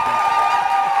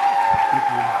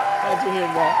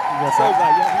that. So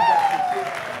glad.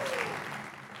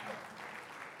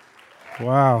 Yeah,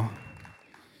 Wow.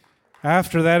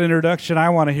 After that introduction, I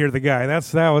want to hear the guy.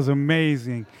 That was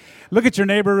amazing. Look at your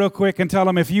neighbor real quick and tell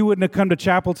him, if you wouldn't have come to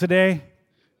chapel today,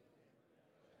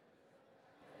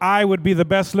 I would be the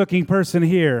best looking person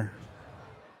here.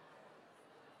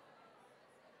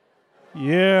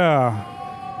 Yeah.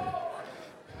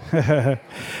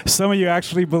 Some of you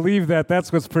actually believe that.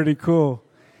 That's what's pretty cool.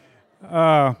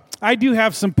 I do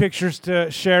have some pictures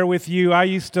to share with you. I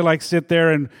used to sit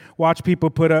there and watch people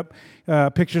put up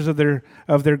pictures of their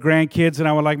grandkids, and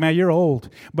I was like, man, you're old.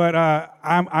 But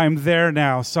I'm there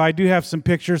now, so I do have some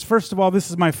pictures. First of all, this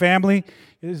is my family.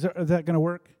 Is that going to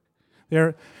work?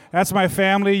 There. That's my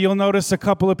family. You'll notice a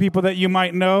couple of people that you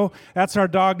might know. That's our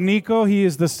dog, Nico. He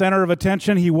is the center of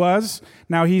attention. He was.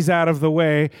 Now he's out of the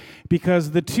way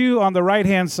because the two on the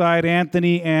right-hand side,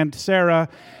 Anthony and Sarah,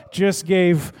 just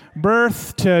gave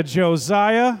birth to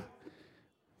Josiah. Can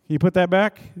you put that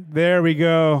back? There we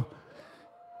go.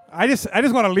 I just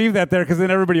want to leave that there because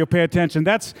then everybody will pay attention.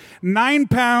 That's 9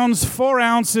 pounds, 4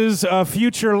 ounces of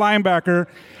future linebacker,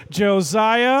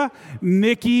 Josiah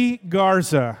Nicky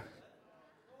Garza.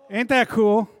 Ain't that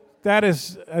cool? That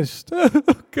is, oh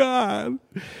God,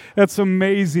 that's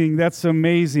amazing. That's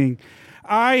amazing.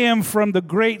 I am from the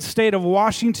great state of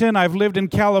Washington. I've lived in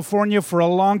California for a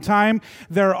long time.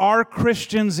 There are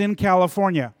Christians in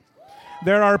California.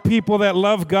 There are people that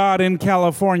love God in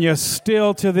California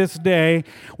still to this day.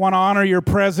 Want to honor your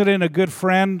president, a good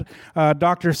friend,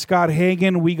 Dr. Scott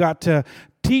Hagan. We got to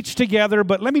teach together,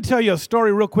 but let me tell you a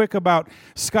story real quick about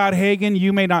Scott Hagan.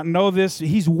 You may not know this.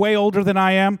 He's way older than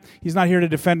I am. He's not here to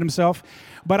defend himself.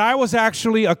 But I was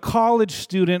actually a college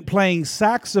student playing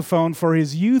saxophone for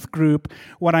his youth group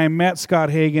when I met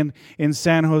Scott Hagan in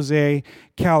San Jose,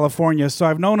 California. So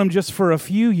I've known him just for a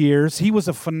few years. He was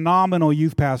a phenomenal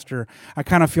youth pastor. I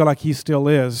kind of feel like he still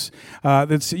is.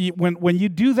 When you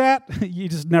do that, you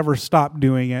just never stop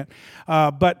doing it.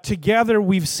 But together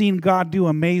we've seen God do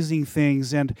amazing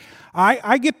things. And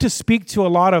I get to speak to a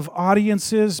lot of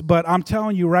audiences, but I'm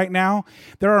telling you right now,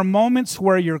 there are moments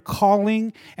where your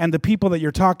calling and the people that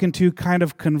you're talking to kind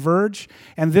of converge,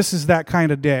 and this is that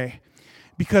kind of day.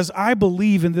 Because I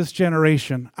believe in this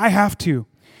generation. I have to.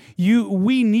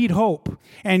 We need hope,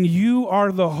 and you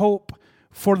are the hope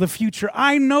for the future.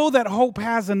 I know that hope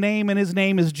has a name, and his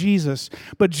name is Jesus.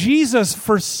 But Jesus,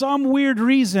 for some weird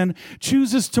reason,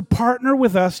 chooses to partner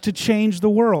with us to change the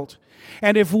world.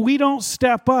 And if we don't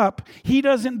step up, he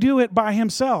doesn't do it by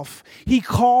himself. He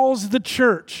calls the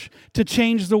church to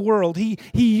change the world. He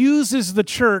uses the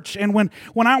church. And when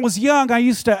I was young, I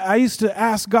used to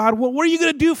ask God, well, what are you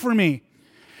going to do for me?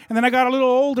 And then I got a little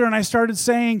older and I started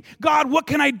saying, God, what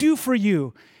can I do for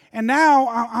you? And now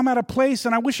I'm at a place,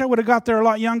 and I wish I would have got there a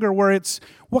lot younger, where it's,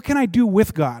 what can I do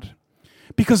with God?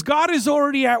 Because God is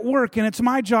already at work, and it's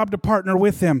my job to partner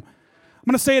with him.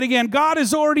 I'm going to say it again. God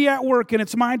is already at work, and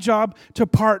it's my job to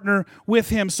partner with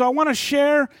him. So I want to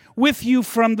share with you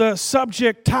from the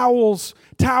subject, towels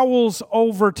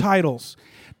over titles.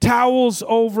 Towels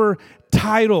over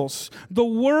titles. The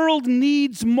world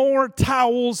needs more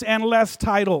towels and less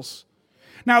titles.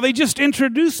 Now, they just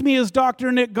introduced me as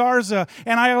Dr. Nick Garza,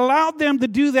 and I allowed them to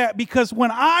do that because when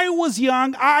I was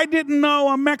young, I didn't know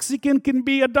a Mexican can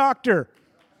be a doctor.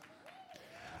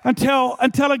 Until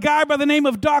a guy by the name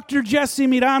of Dr. Jesse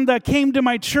Miranda came to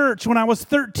my church when I was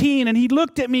 13, and he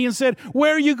looked at me and said,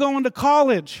 where are you going to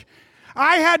college?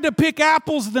 I had to pick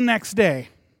apples the next day.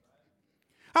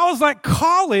 I was like,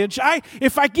 college?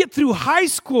 If I get through high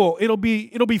school, it'll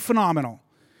be phenomenal.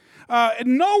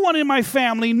 No one in my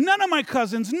family, none of my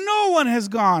cousins, no one has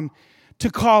gone to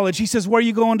college. He says, where are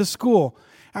you going to school?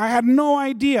 I had no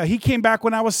idea. He came back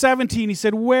when I was 17. He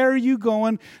said, where are you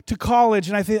going to college?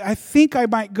 And I think I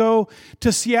might go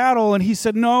to Seattle. And he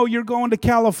said, no, you're going to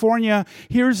California.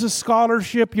 Here's a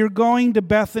scholarship. You're going to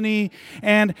Bethany.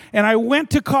 And I went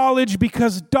to college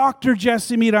because Dr.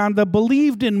 Jesse Miranda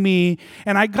believed in me.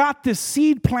 And I got this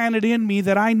seed planted in me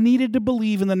that I needed to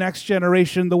believe in the next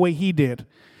generation the way he did.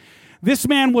 This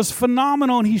man was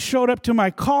phenomenal, and he showed up to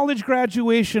my college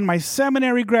graduation, my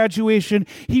seminary graduation.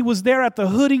 He was there at the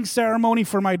hooding ceremony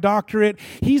for my doctorate.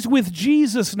 He's with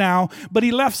Jesus now, but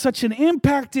he left such an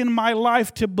impact in my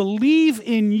life to believe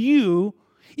in you,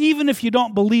 even if you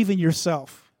don't believe in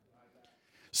yourself.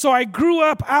 So I grew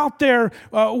up out there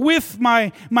with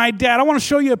my dad. I want to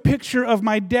show you a picture of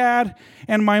my dad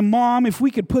and my mom. If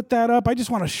we could put that up, I just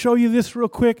want to show you this real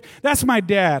quick. That's my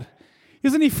dad.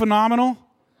 Isn't he phenomenal?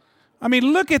 I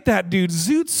mean, look at that dude.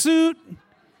 Zoot suit.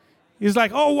 He's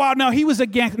like, oh, wow, no, he was a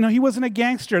No, he wasn't a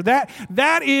gangster.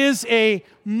 That is a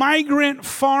migrant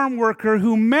farm worker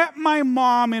who met my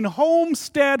mom in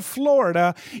Homestead,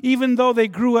 Florida, even though they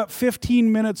grew up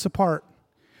 15 minutes apart.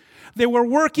 They were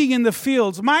working in the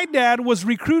fields. My dad was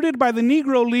recruited by the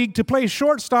Negro League to play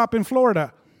shortstop in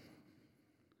Florida.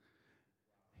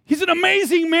 He's an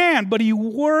amazing man, but he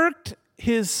worked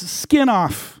his skin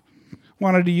off.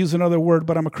 Wanted to use another word,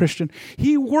 but I'm a Christian.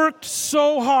 He worked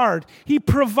so hard. He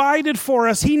provided for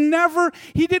us. He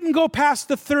didn't go past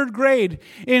the 3rd grade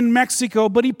in Mexico,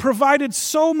 but he provided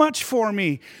so much for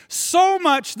me. So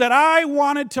much that I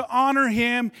wanted to honor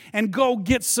him and go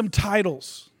get some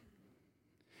titles.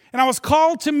 And I was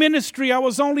called to ministry. I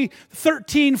was only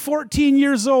 13, 14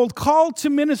 years old, called to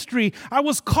ministry. I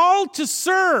was called to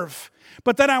serve,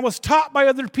 but then I was taught by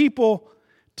other people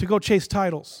to go chase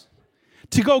titles.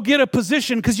 To go get a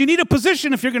position, because you need a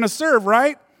position if you're going to serve,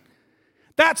 right?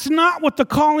 That's not what the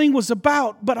calling was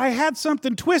about, but I had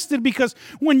something twisted, because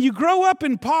when you grow up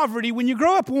in poverty, when you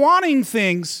grow up wanting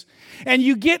things, and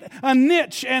you get a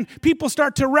niche, and people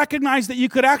start to recognize that you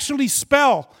could actually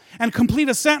spell and complete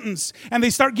a sentence, and they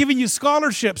start giving you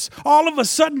scholarships, all of a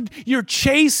sudden you're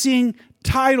chasing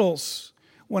titles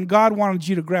when God wanted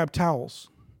you to grab towels.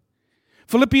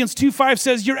 Philippians 2:5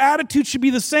 says, your attitude should be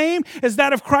the same as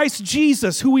that of Christ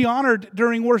Jesus, who we honored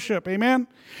during worship, amen?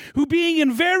 Who being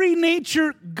in very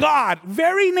nature God,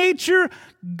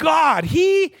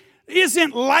 He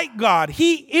isn't like God,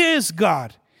 He is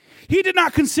God. He did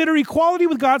not consider equality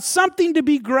with God something to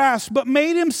be grasped, but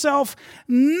made himself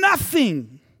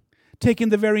nothing, taking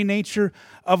the very nature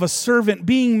of a servant,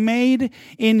 being made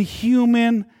in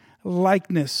human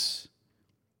likeness.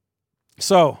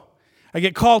 So, I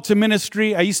get called to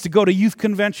ministry. I used to go to youth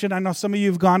convention. I know some of you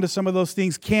have gone to some of those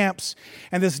things, camps.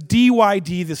 And this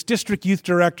DYD, this district youth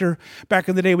director, back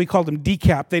in the day we called him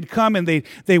DCAP. They'd come and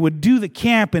they would do the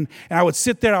camp, and I would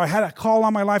sit there. I had a call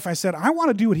on my life. I said, I want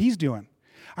to do what he's doing.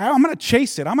 I'm going to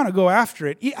chase it. I'm going to go after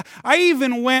it. I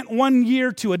even went one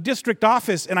year to a district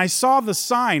office, and I saw the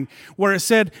sign where it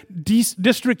said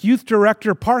District Youth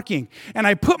Director Parking. And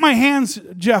I put my hands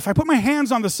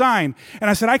on the sign, and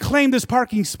I said, I claim this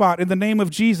parking spot in the name of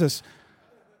Jesus.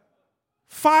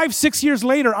 5-6 years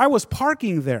later, I was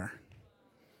parking there.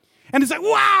 And it's like,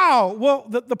 wow. Well,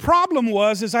 the problem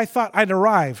was I thought I'd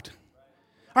arrived.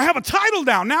 I have a title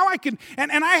down. Now I can, and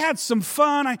I had some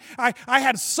fun. I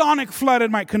had Sonic Flood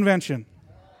at my convention.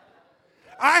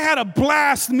 I had a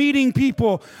blast meeting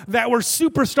people that were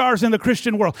superstars in the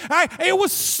Christian world. It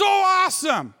was so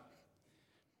awesome.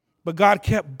 But God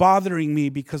kept bothering me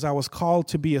because I was called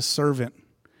to be a servant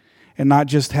and not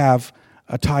just have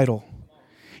a title.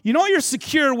 You know you're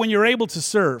secure when you're able to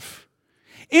serve.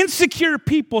 Insecure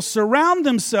people surround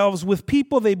themselves with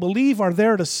people they believe are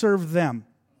there to serve them.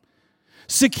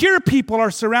 Secure people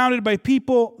are surrounded by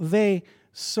people they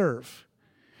serve.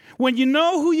 When you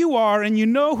know who you are and you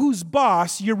know who's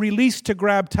boss, you're released to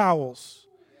grab towels.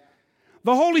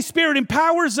 The Holy Spirit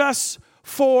empowers us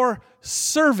for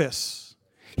service.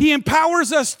 He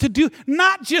empowers us to do,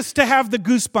 not just to have the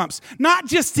goosebumps, not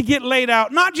just to get laid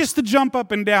out, not just to jump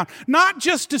up and down, not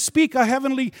just to speak a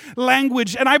heavenly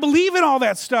language, and I believe in all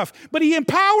that stuff, but He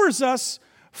empowers us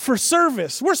for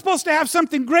service. We're supposed to have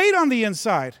something great on the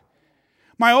inside.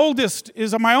 My oldest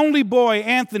is my only boy,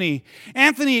 Anthony.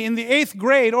 Anthony, in the 8th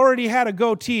grade, already had a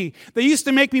goatee. They used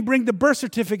to make me bring the birth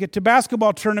certificate to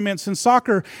basketball tournaments and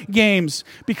soccer games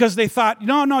because they thought,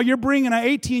 no, you're bringing an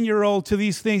 18-year-old to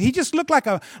these things. He just looked like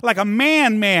a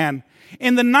man.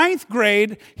 In the 9th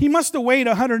grade, he must have weighed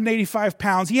 185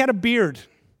 pounds. He had a beard.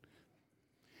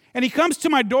 And he comes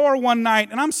to my door one night,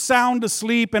 and I'm sound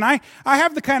asleep, and I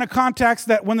have the kind of contacts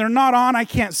that when they're not on, I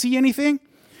can't see anything.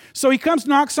 So he comes,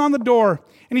 knocks on the door,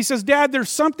 and he says, Dad, there's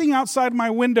something outside my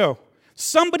window.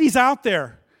 Somebody's out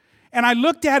there. And I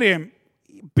looked at him,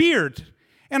 beard,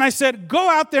 and I said, go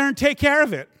out there and take care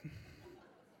of it.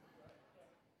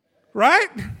 Right?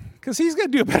 Because he's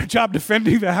going to do a better job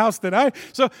defending the house than I.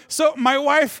 So my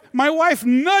wife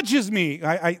nudges me.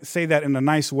 I say that in a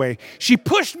nice way. She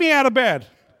pushed me out of bed,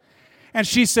 and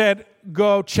she said,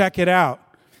 go check it out.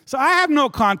 So I have no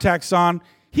contacts on.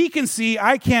 He can see,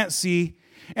 I can't see.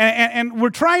 And we're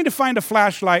trying to find a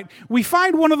flashlight. We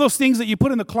find one of those things that you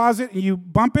put in the closet and you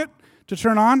bump it to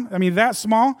turn on. I mean, that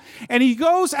small. And he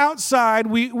goes outside.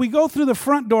 We go through the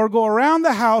front door, go around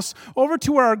the house, over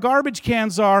to where our garbage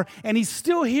cans are, and he's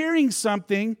still hearing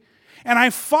something. And I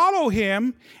follow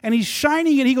him, and he's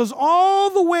shining, and he goes all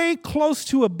the way close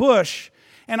to a bush.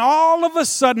 And all of a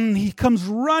sudden, he comes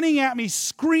running at me,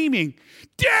 screaming,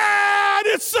 Dad,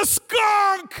 it's a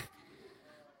skunk!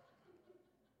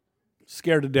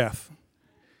 Scared to death.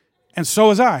 And so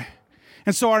was I.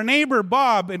 And so our neighbor,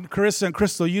 Bob, and Carissa and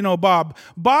Crystal, you know Bob.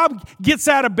 Bob gets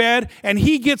out of bed and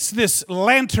he gets this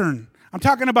lantern. I'm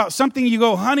talking about something you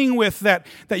go hunting with that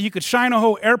you could shine a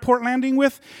whole airport landing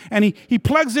with. And he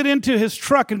plugs it into his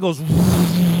truck and goes,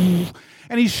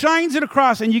 and he shines it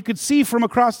across, and you could see from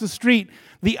across the street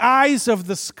the eyes of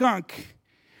the skunk.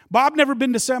 Bob never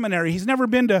been to seminary. He's never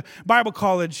been to Bible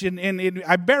college, and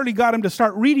I barely got him to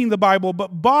start reading the Bible,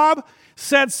 but Bob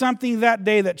said something that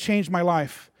day that changed my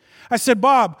life. I said,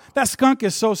 Bob, that skunk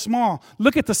is so small.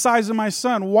 Look at the size of my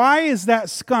son. Why is that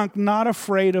skunk not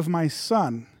afraid of my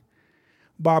son?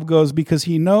 Bob goes, because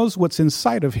he knows what's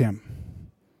inside of him.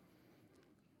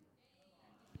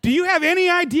 Do you have any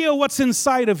idea what's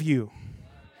inside of you?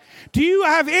 Do you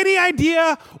have any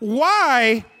idea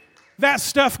why that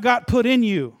stuff got put in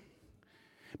you?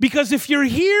 Because if you're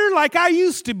here like I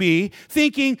used to be,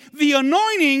 thinking the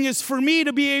anointing is for me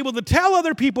to be able to tell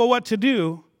other people what to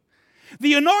do,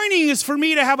 the anointing is for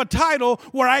me to have a title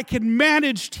where I can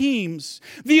manage teams.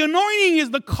 The anointing is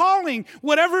the calling,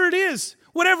 whatever it is.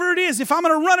 Whatever it is, if I'm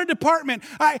going to run a department,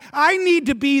 I need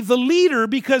to be the leader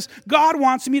because God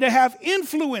wants me to have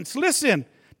influence. Listen,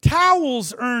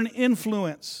 towels earn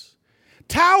influence.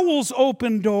 Towels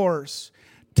open doors.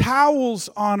 Towels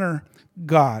honor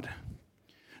God.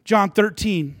 John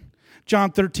 13.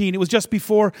 It was just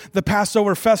before the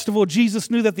Passover festival.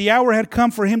 Jesus knew that the hour had come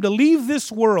for him to leave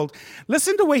this world.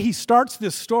 Listen to the way he starts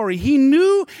this story. He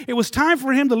knew it was time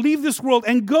for him to leave this world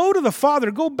and go to the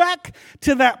Father, go back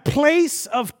to that place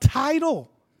of title.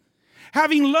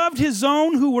 Having loved his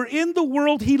own who were in the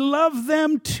world, he loved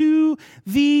them to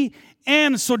the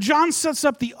end. So John sets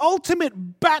up the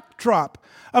ultimate backdrop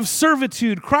of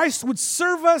servitude. Christ would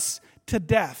serve us to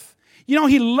death. You know,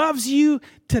 he loves you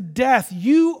to death.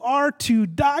 You are to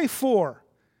die for.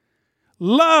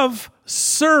 Love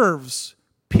serves,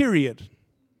 period.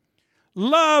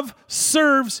 Love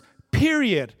serves,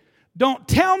 period. Don't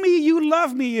tell me you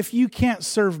love me if you can't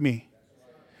serve me.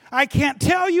 I can't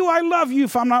tell you I love you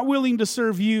if I'm not willing to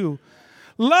serve you.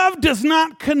 Love does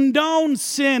not condone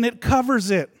sin. It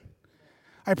covers it.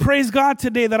 I praise God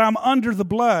today that I'm under the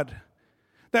blood.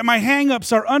 That my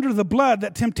hang-ups are under the blood,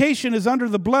 that temptation is under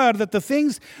the blood, that the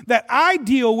things that I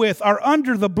deal with are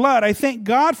under the blood. I thank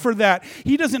God for that.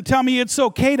 He doesn't tell me it's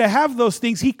okay to have those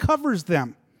things. He covers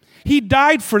them. He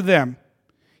died for them.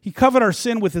 He covered our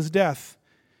sin with his death.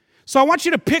 So I want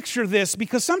you to picture this,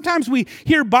 because sometimes we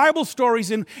hear Bible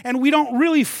stories and we don't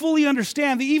really fully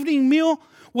understand. The evening meal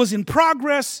was in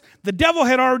progress. The devil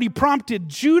had already prompted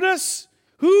Judas.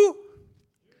 Who?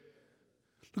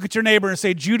 Look at your neighbor and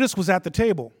say, Judas was at the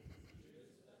table.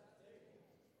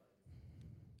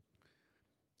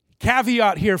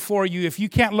 Caveat here for you, if you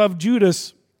can't love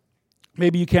Judas,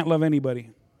 maybe you can't love anybody.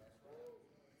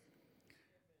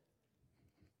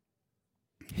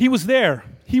 He was there.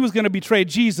 He was going to betray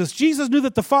Jesus. Jesus knew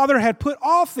that the Father had put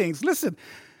all things. Listen,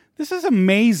 this is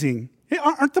amazing.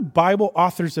 Aren't the Bible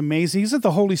authors amazing? Isn't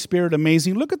the Holy Spirit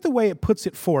amazing? Look at the way it puts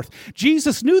it forth.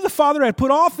 Jesus knew the Father had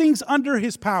put all things under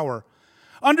his power,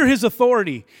 under his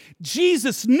authority.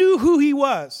 Jesus knew who he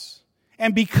was.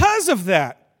 And because of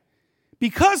that,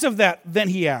 then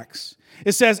he acts.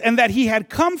 It says, and that he had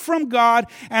come from God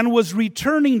and was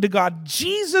returning to God.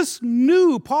 Jesus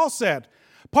knew, Paul said,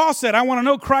 I want to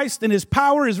know Christ and his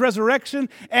power, his resurrection,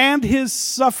 and his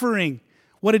suffering.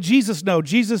 What did Jesus know?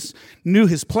 Jesus knew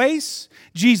his place,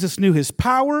 Jesus knew his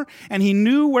power, and he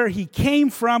knew where he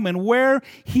came from and where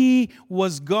he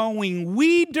was going.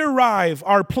 We derive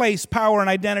our place, power, and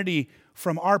identity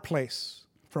from our place.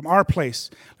 From our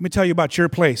place. Let me tell you about your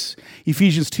place.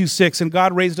 Ephesians 2:6, and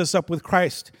God raised us up with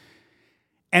Christ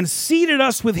and seated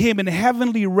us with him in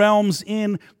heavenly realms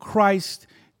in Christ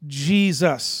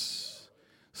Jesus.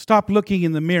 Stop looking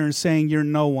in the mirror and saying you're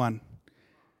no one.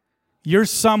 You're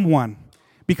someone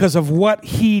because of what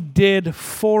he did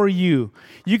for you.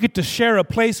 You get to share a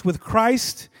place with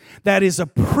Christ. That is a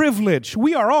privilege.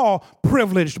 We are all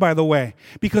privileged, by the way,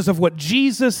 because of what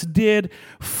Jesus did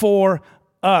for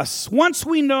us. Once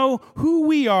we know who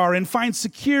we are and find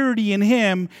security in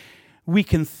him, we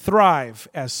can thrive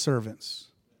as servants.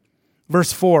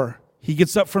 Verse 4, he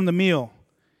gets up from the meal,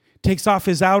 takes off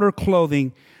his outer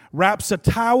clothing, wraps a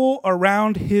towel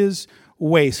around his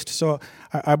waist. So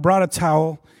I brought a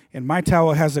towel, and my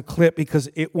towel has a clip because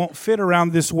it won't fit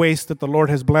around this waist that the Lord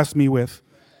has blessed me with.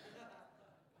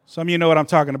 Some of you know what I'm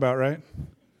talking about, right?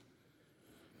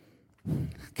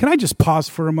 Can I just pause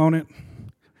for a moment?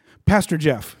 Pastor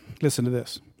Jeff, listen to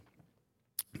this.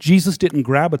 Jesus didn't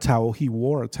grab a towel, he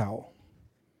wore a towel.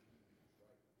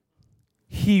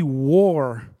 He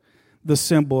wore the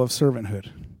symbol of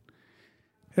servanthood.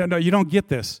 No, you don't get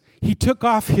this. He took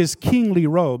off his kingly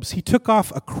robes. He took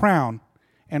off a crown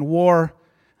and wore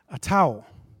a towel.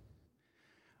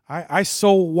 I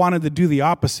so wanted to do the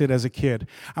opposite as a kid.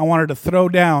 I wanted to throw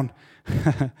down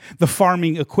the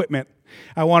farming equipment.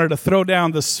 I wanted to throw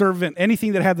down the servant,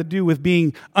 anything that had to do with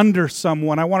being under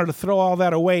someone. I wanted to throw all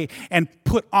that away and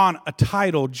put on a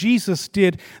title. Jesus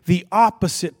did the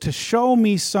opposite to show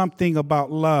me something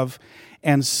about love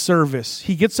and service.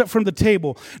 He gets up from the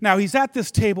table. Now, he's at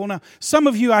this table. Now, some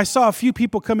of you, I saw a few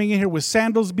people coming in here with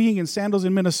sandals. Being in sandals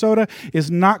in Minnesota is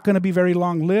not going to be very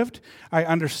long-lived. I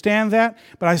understand that.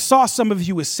 But I saw some of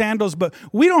you with sandals, but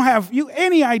we don't have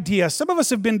any idea. Some of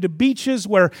us have been to beaches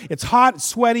where it's hot, it's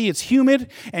sweaty, it's humid,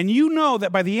 and you know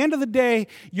that by the end of the day,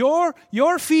 your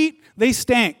feet, they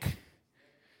stank.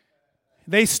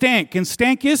 They stank, and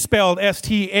stank is spelled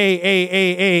S-T-A-A-A-A-N-K.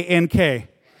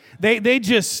 They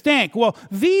just stank. Well,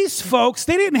 these folks,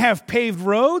 they didn't have paved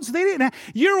roads.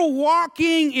 You're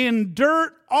walking in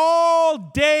dirt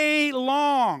all day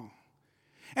long.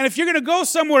 And if you're going to go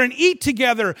somewhere and eat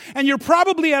together, and you're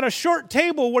probably at a short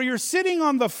table where you're sitting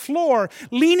on the floor,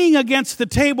 leaning against the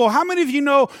table, how many of you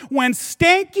know when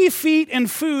stanky feet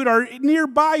and food are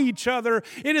nearby each other,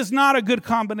 it is not a good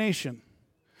combination?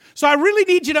 So I really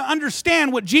need you to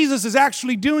understand what Jesus is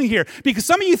actually doing here, because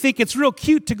some of you think it's real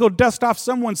cute to go dust off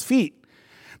someone's feet.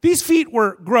 These feet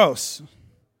were gross.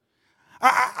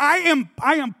 I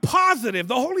am positive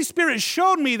the Holy Spirit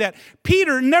showed me that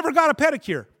Peter never got a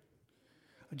pedicure.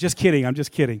 Just kidding, I'm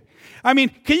just kidding. I mean,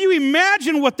 can you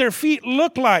imagine what their feet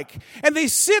look like? And they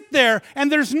sit there,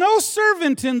 and there's no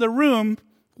servant in the room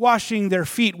washing their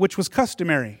feet, which was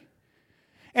customary.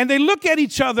 And they look at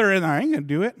each other, and I ain't going to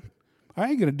do it. I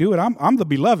ain't going to do it. I'm the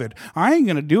beloved. I ain't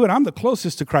going to do it. I'm the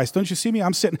closest to Christ. Don't you see me?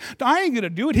 I'm sitting. I ain't going to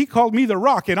do it. He called me the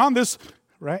rock. And on this,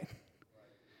 right?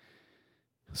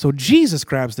 So Jesus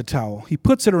grabs the towel. He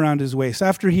puts it around his waist.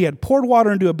 After he had poured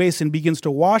water into a basin, begins to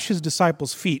wash his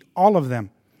disciples' feet, all of them,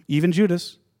 even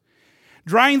Judas,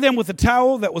 drying them with a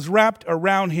towel that was wrapped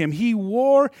around him. He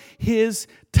wore his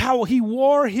towel. He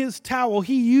wore his towel.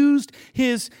 He used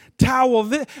his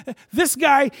towel. This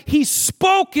guy, he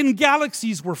spoke and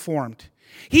galaxies were formed.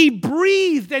 He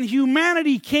breathed and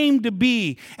humanity came to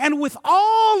be. And with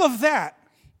all of that,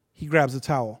 he grabs the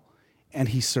towel and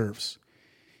he serves.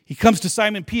 He comes to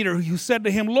Simon Peter, who said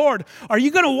to him, "Lord, are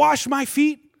you going to wash my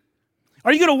feet?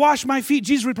 Are you going to wash my feet?"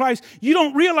 Jesus replies, "You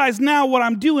don't realize now what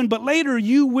I'm doing, but later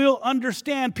you will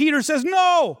understand." Peter says,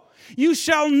 "No, you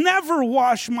shall never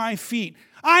wash my feet.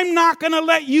 I'm not going to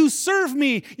let you serve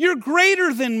me. You're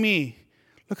greater than me."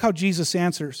 Look how Jesus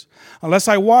answers. "Unless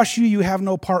I wash you, you have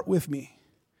no part with me."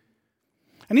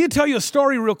 I need to tell you a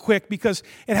story real quick because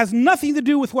it has nothing to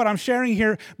do with what I'm sharing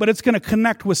here, but it's going to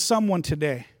connect with someone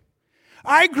today.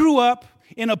 I grew up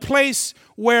in a place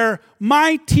where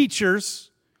my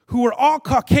teachers, who were all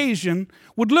Caucasian,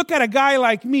 would look at a guy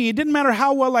like me, it didn't matter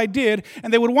how well I did,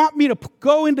 and they would want me to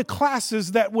go into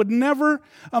classes that would never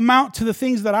amount to the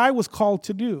things that I was called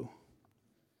to do.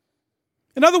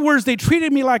 In other words, they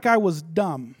treated me like I was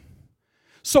dumb.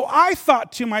 So I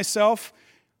thought to myself,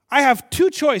 I have two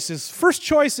choices. First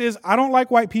choice is I don't like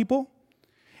white people.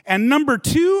 And number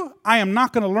two, I am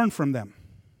not going to learn from them.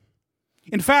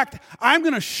 In fact, I'm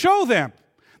going to show them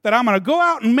that I'm going to go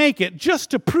out and make it just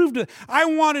to prove to. I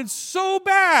wanted so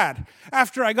bad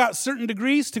after I got certain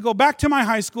degrees to go back to my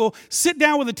high school, sit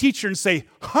down with a teacher and say,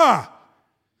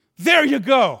 there you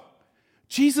go.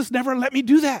 Jesus never let me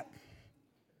do that.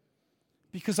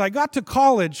 Because I got to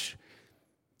college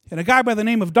and a guy by the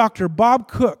name of Dr. Bob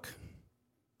Cook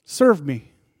served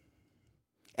me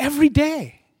every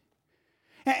day.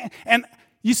 And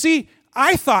you see,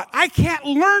 I thought, I can't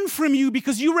learn from you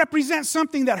because you represent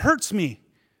something that hurts me.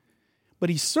 But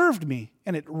he served me,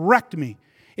 and it wrecked me.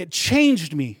 It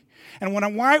changed me. And when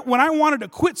I wanted to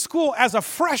quit school as a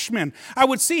freshman, I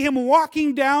would see him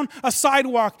walking down a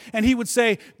sidewalk, and he would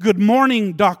say, "Good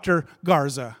morning, Dr.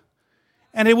 Garza."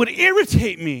 And it would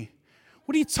irritate me.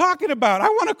 What are you talking about? I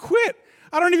want to quit.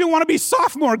 I don't even want to be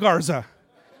sophomore Garza.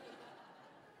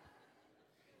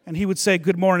 And he would say,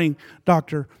 "Good morning,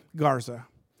 Dr. Garza."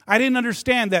 I didn't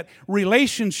understand that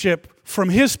relationship from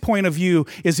his point of view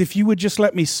is if you would just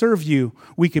let me serve you,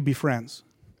 we could be friends.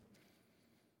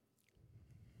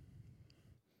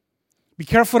 Be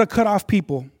careful to cut off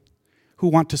people who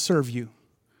want to serve you,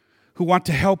 who want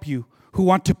to help you, who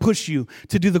want to push you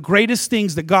to do the greatest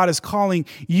things that God is calling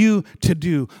you to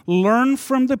do. Learn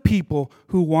from the people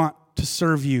who want to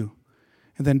serve you,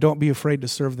 and then don't be afraid to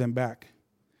serve them back.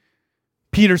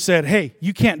 Peter said, hey,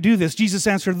 you can't do this. Jesus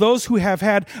answered, those who have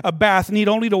had a bath need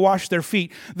only to wash their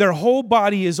feet. Their whole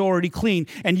body is already clean,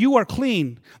 and you are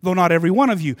clean, though not every one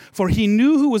of you. For he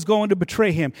knew who was going to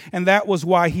betray him, and that was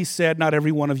why he said, not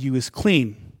every one of you is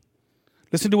clean.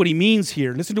 Listen to what he means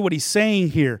here. Listen to what he's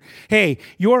saying here. Hey,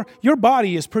 your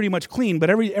body is pretty much clean, but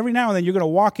every now and then you're going to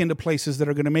walk into places that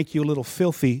are going to make you a little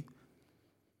filthy.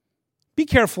 Be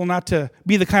careful not to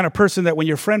be the kind of person that when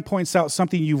your friend points out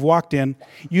something you've walked in,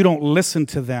 you don't listen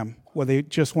to them, or they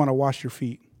just want to wash your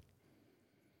feet.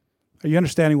 Are you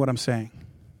understanding what I'm saying?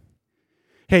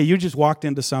 Hey, you just walked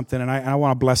into something, and I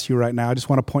want to bless you right now. I just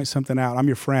want to point something out. I'm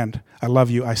your friend. I love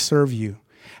you. I serve you.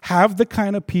 Have the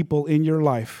kind of people in your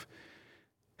life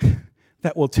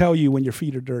that will tell you when your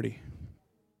feet are dirty.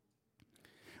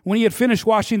 When he had finished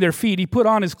washing their feet, he put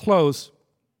on his clothes,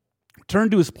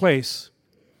 turned to his place.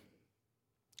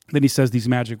 Then he says these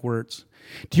magic words.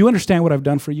 Do you understand what I've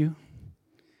done for you?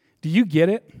 Do you get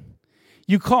it?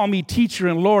 You call me teacher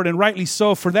and Lord, and rightly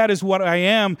so, for that is what I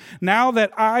am. Now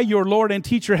that I, your Lord and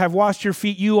teacher, have washed your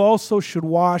feet, you also should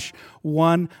wash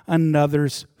one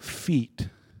another's feet.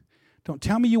 Don't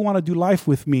tell me you want to do life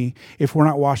with me if we're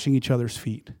not washing each other's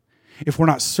feet, if we're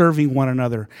not serving one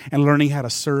another and learning how to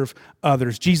serve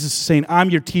others. Jesus is saying,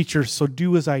 I'm your teacher, so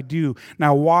do as I do.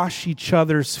 Now wash each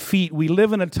other's feet. We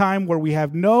live in a time where we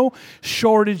have no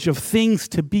shortage of things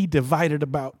to be divided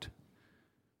about.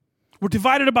 We're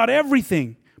divided about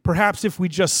everything. Perhaps if we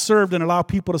just served and allow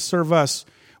people to serve us,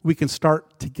 we can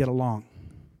start to get along.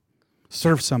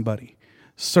 Serve somebody.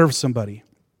 Serve somebody.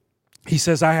 He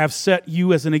says, I have set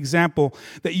you as an example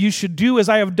that you should do as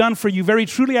I have done for you. Very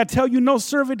truly, I tell you, no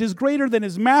servant is greater than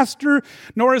his master,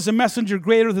 nor is a messenger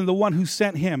greater than the one who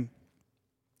sent him.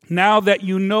 Now that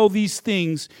you know these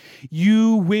things,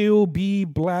 you will be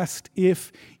blessed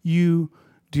if you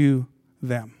do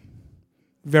them.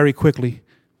 Very quickly,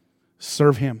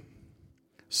 serve him.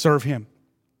 Serve him.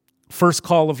 First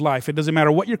call of life. It doesn't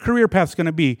matter what your career path is going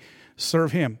to be.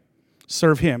 Serve him.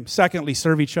 Serve him. Secondly,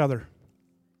 serve each other.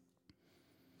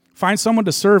 Find someone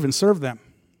to serve and serve them.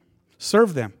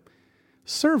 Serve them.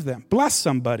 Serve them. Bless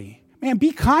somebody. Man,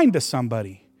 be kind to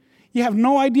somebody. You have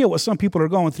no idea what some people are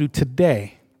going through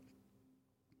today.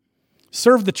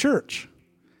 Serve the church.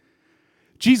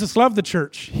 Jesus loved the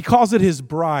church. He calls it his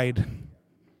bride.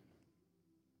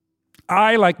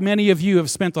 I, like many of you,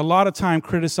 have spent a lot of time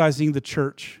criticizing the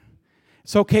church.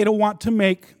 It's okay to want to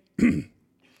make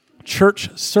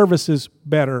church services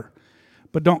better.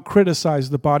 But don't criticize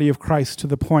the body of Christ to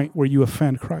the point where you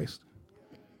offend Christ.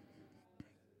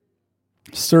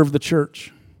 Serve the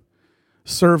church.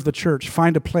 Serve the church.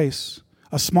 Find a place,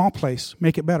 a small place.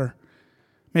 Make it better.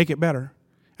 Make it better.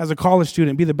 As a college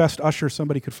student, be the best usher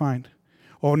somebody could find.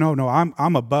 Oh, no,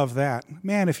 I'm above that.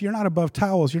 Man, if you're not above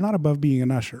towels, you're not above being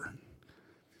an usher.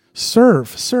 Serve.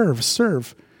 Serve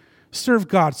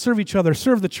God. Serve each other.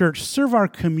 Serve the church. Serve our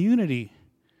community.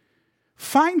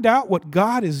 Find out what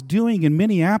God is doing in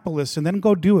Minneapolis and then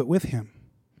go do it with him.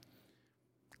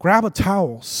 Grab a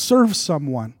towel, serve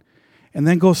someone, and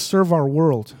then go serve our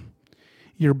world.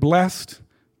 You're blessed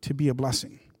to be a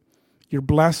blessing. You're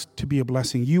blessed to be a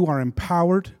blessing. You are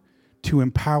empowered to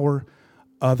empower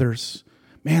others.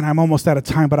 Man, I'm almost out of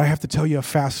time, but I have to tell you a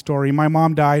fast story. My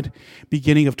mom died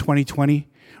beginning of 2020,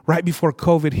 right before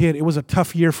COVID hit. It was a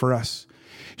tough year for us.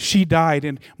 She died,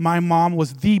 and my mom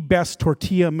was the best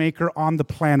tortilla maker on the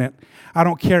planet. I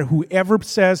don't care whoever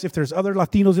says, if there's other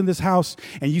Latinos in this house,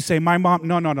 and you say, my mom,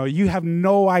 no, you have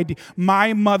no idea.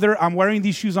 My mother, I'm wearing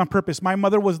these shoes on purpose. My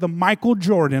mother was the Michael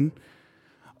Jordan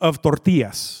of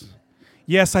tortillas.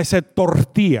 Yes, I said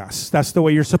tortillas. That's the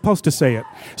way you're supposed to say it.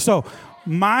 So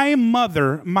my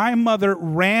mother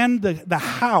ran the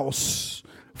house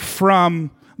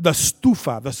from the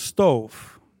stufa, the stove.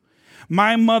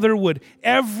 My mother would,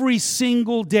 every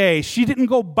single day, she didn't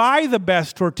go buy the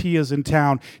best tortillas in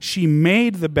town. She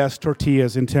made the best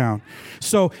tortillas in town.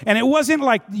 So, and it wasn't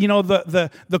like,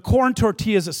 the corn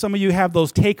tortillas that some of you have,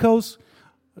 those tacos.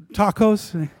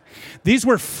 These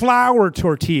were flour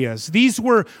tortillas. These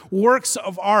were works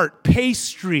of art,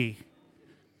 pastry.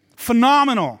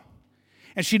 Phenomenal.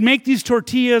 And she'd make these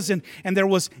tortillas, and there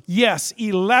was,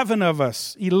 11 of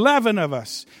us. 11 of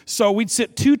us. So we'd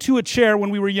sit two to a chair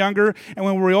when we were younger, and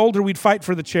when we were older, we'd fight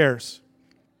for the chairs.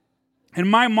 And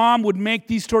my mom would make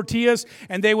these tortillas,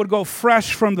 and they would go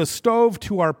fresh from the stove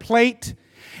to our plate.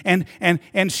 And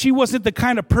she wasn't the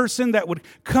kind of person that would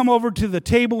come over to the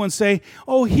table and say,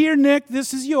 oh, here, Nick,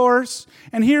 this is yours.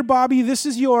 And here, Bobby, this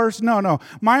is yours. No.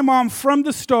 My mom, from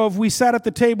the stove, we sat at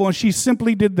the table, and she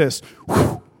simply did this.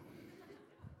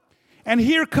 And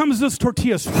here comes those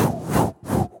tortillas.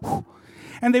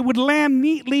 And they would land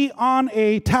neatly on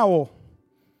a towel.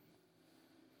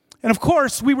 And of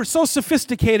course, we were so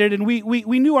sophisticated and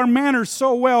we knew our manners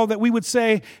so well that we would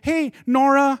say, hey,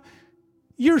 Nora,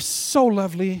 you're so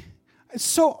lovely.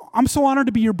 I'm so honored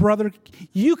to be your brother.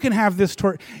 You can have this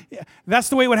tortilla. That's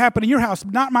the way it would happen in your house,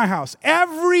 not my house.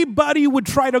 Everybody would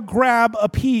try to grab a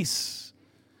piece.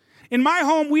 In my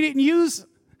home, we didn't use,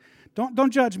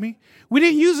 don't judge me, we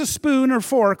didn't use a spoon or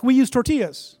fork. We used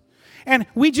tortillas. And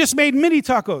we just made mini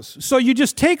tacos. So you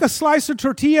just take a slice of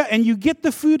tortilla and you get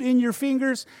the food in your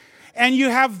fingers and you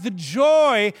have the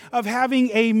joy of having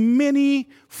a mini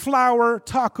flour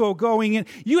taco going in.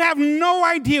 You have no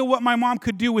idea what my mom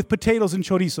could do with potatoes and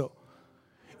chorizo.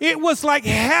 It was like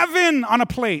heaven on a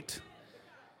plate.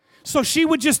 So she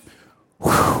would just,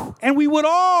 and we would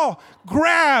all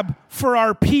grab for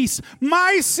our piece.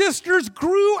 My sisters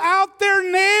grew out their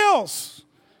nails.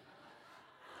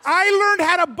 I learned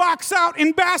how to box out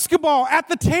in basketball at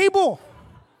the table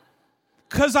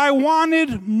because I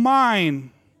wanted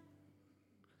mine.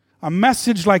 A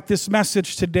message like this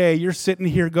message today, you're sitting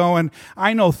here going,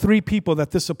 I know 3 people that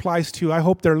this applies to. I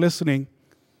hope they're listening.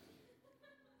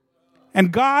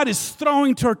 And God is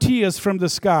throwing tortillas from the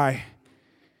sky,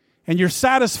 and you're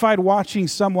satisfied watching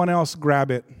someone else grab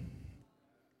it.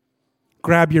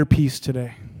 Grab your piece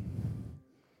today.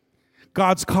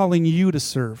 God's calling you to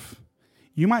serve.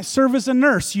 You might serve as a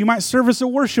nurse. You might serve as a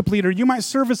worship leader. You might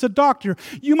serve as a doctor.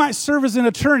 You might serve as an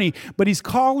attorney. But He's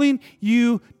calling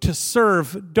you to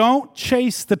serve. Don't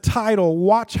chase the title.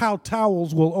 Watch how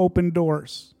towels will open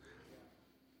doors.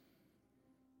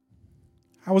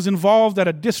 I was involved at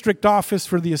a district office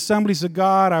for the Assemblies of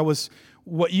God. I was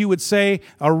what you would say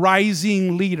a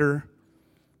rising leader.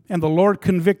 And the Lord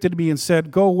convicted me and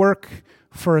said, go work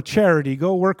for a charity.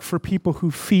 Go work for people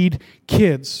who feed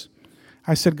kids.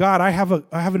 I said, God, I have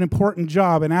an important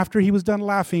job. And after He was done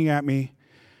laughing at me,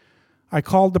 I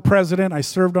called the president. I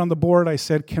served on the board. I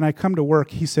said, can I come to work?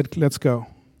 He said, let's go.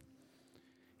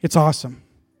 It's awesome.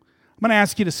 I'm going to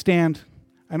ask you to stand.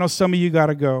 I know some of you got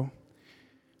to go.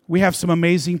 We have some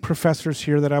amazing professors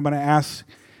here that I'm going to ask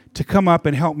to come up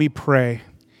and help me pray.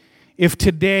 If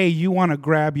today you want to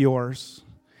grab yours,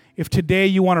 if today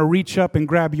you want to reach up and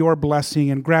grab your blessing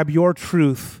and grab your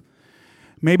truth,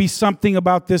 maybe something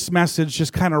about this message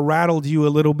just kind of rattled you a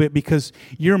little bit because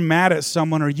you're mad at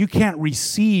someone or you can't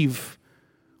receive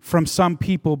from some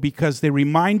people because they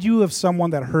remind you of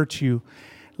someone that hurt you.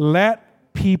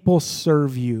 Let people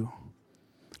serve you.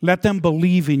 Let them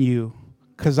believe in you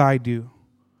because I do.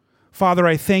 Father,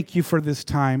 I thank you for this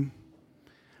time.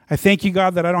 I thank you,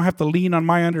 God, that I don't have to lean on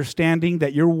my understanding,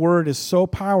 that your word is so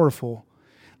powerful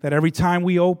that every time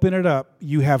we open it up,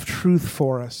 you have truth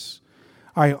for us.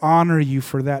 I honor you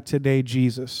for that today,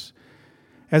 Jesus.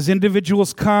 As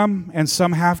individuals come and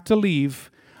some have to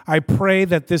leave, I pray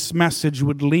that this message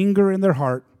would linger in their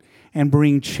heart and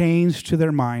bring change to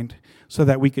their mind so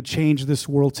that we could change this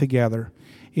world together.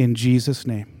 In Jesus'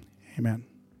 name, amen.